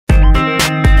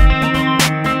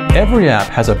Every app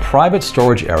has a private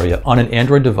storage area on an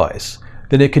Android device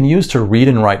that it can use to read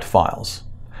and write files.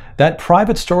 That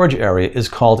private storage area is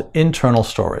called internal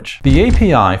storage. The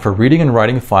API for reading and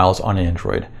writing files on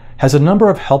Android has a number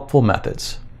of helpful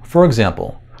methods. For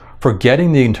example, for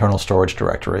getting the internal storage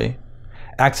directory,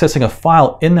 accessing a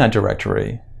file in that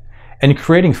directory, and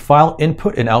creating file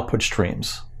input and output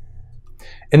streams.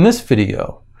 In this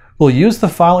video, we'll use the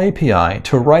File API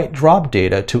to write drop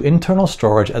data to internal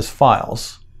storage as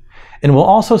files, and we'll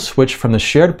also switch from the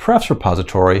SharedPrefs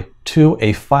repository to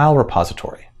a file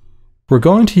repository. We're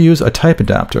going to use a type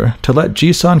adapter to let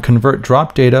Gson convert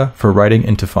drop data for writing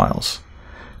into files.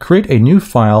 Create a new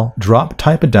file drop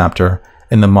type adapter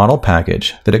in the model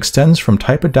package that extends from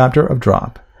type adapter of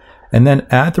drop, and then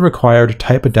add the required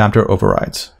type adapter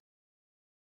overrides.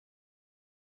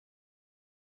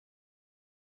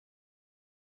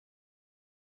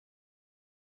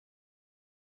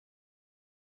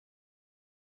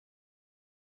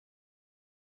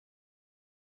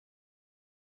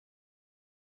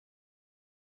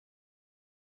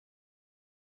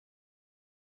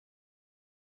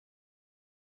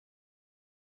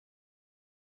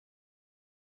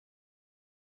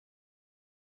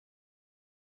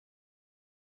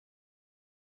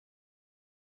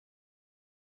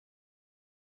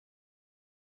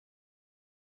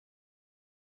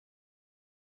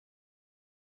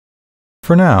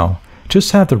 For now,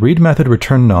 just have the read method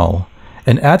return null,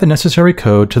 and add the necessary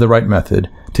code to the write method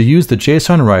to use the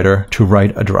JSON writer to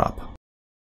write a drop.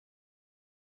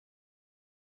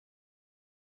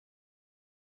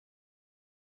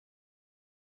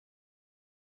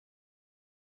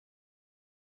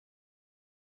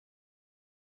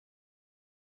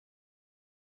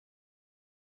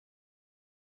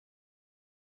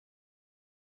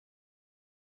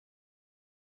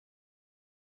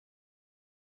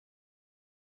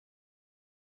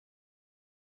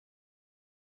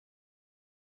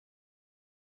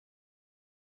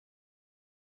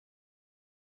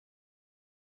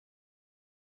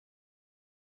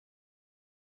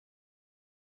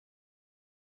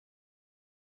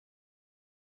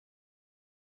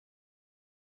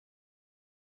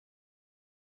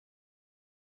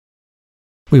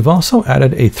 We've also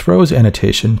added a throws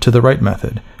annotation to the write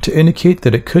method to indicate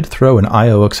that it could throw an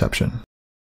I/O exception.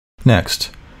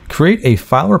 Next, create a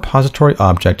file repository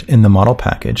object in the model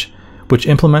package, which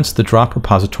implements the drop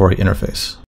repository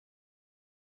interface.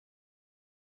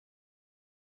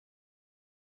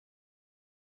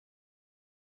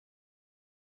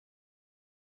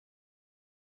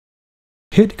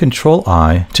 Hit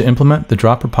Ctrl-I to implement the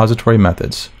drop repository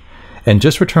methods, and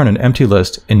just return an empty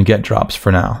list in getDrops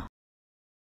for now.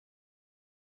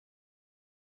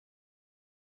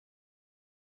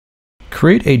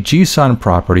 Create a Gson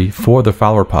property for the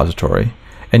file repository,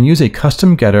 and use a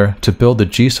custom getter to build the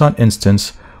Gson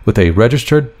instance with a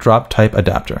registered drop type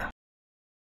adapter.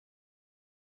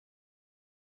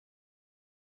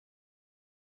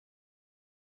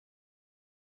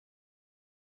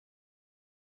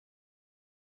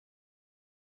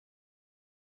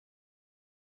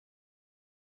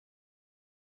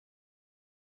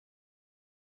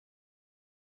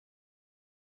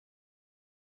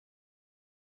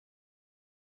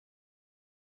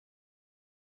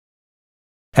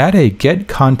 Add a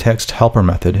getContext helper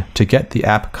method to get the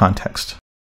app context.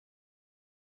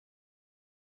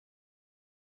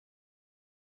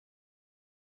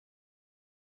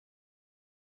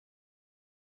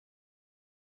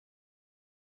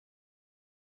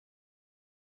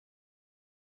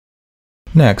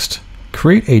 Next,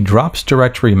 create a drops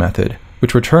directory method,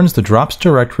 which returns the drops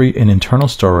directory in internal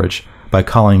storage by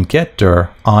calling getDir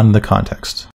on the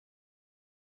context.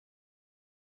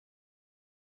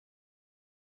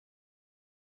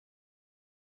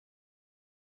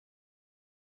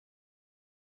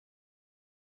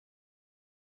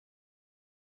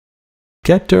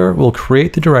 getDir will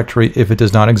create the directory if it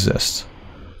does not exist.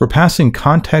 We're passing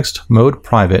context mode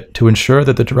private to ensure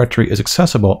that the directory is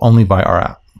accessible only by our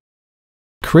app.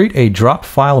 Create a drop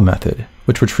file method,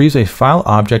 which retrieves a file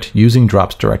object using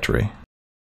drops directory.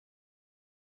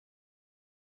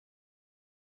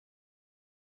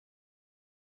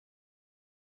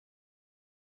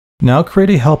 Now create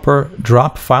a helper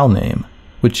drop file name,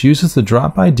 which uses the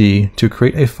drop ID to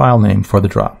create a file name for the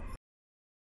drop.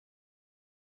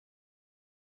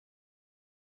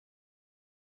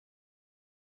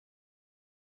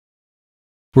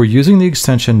 We're using the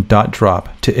extension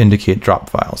 .drop to indicate drop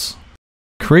files.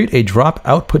 Create a drop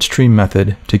output stream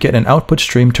method to get an output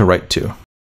stream to write to.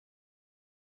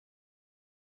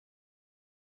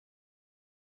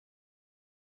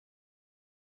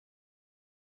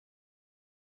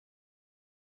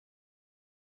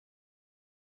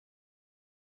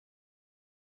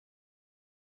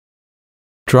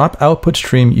 Drop output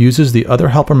stream uses the other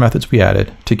helper methods we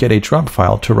added to get a drop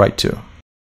file to write to.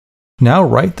 Now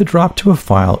write the drop to a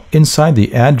file inside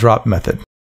the add drop method.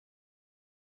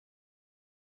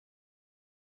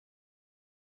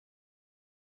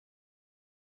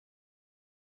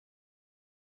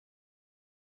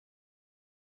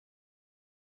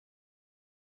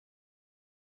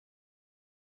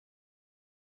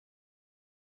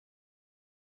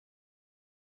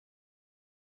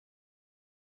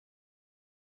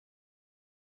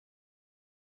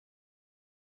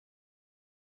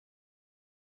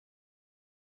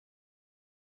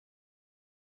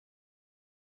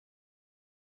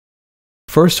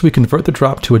 First, we convert the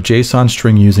drop to a JSON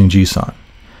string using Gson.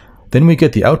 Then we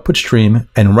get the output stream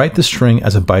and write the string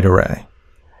as a byte array.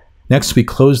 Next, we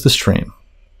close the stream.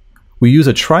 We use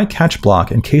a try-catch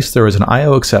block in case there is an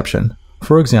I/O exception,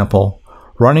 for example,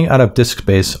 running out of disk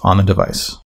space on the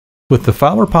device. With the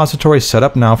file repository set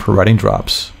up now for writing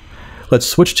drops, let's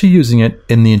switch to using it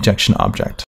in the injection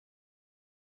object.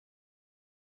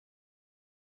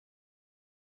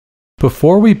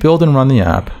 Before we build and run the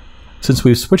app, since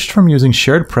we've switched from using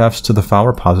SharedPrefs to the file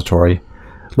repository,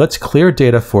 let's clear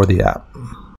data for the app.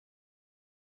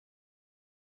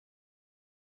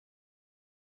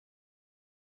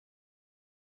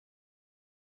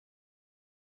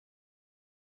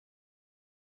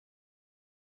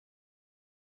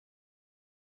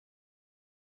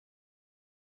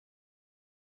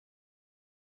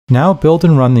 Now build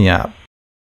and run the app.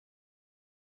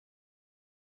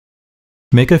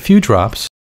 Make a few drops.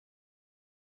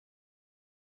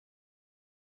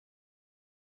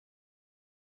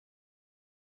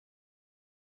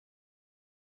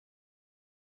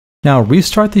 Now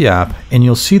restart the app and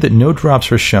you'll see that no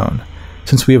drops are shown,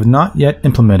 since we have not yet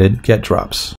implemented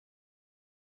getDrops.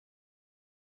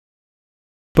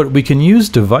 But we can use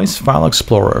Device File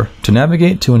Explorer to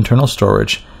navigate to internal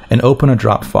storage and open a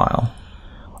drop file.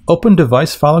 Open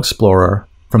Device File Explorer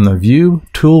from the View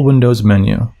Tool Windows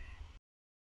menu.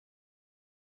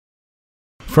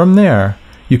 From there,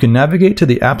 you can navigate to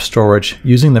the app storage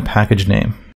using the package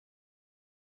name.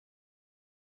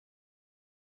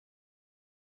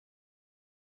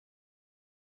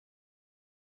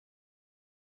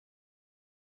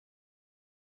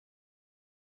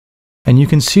 And you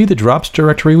can see the drops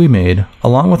directory we made,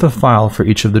 along with a file for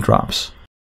each of the drops.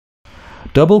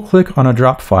 Double-click on a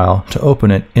drop file to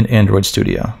open it in Android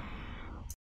Studio.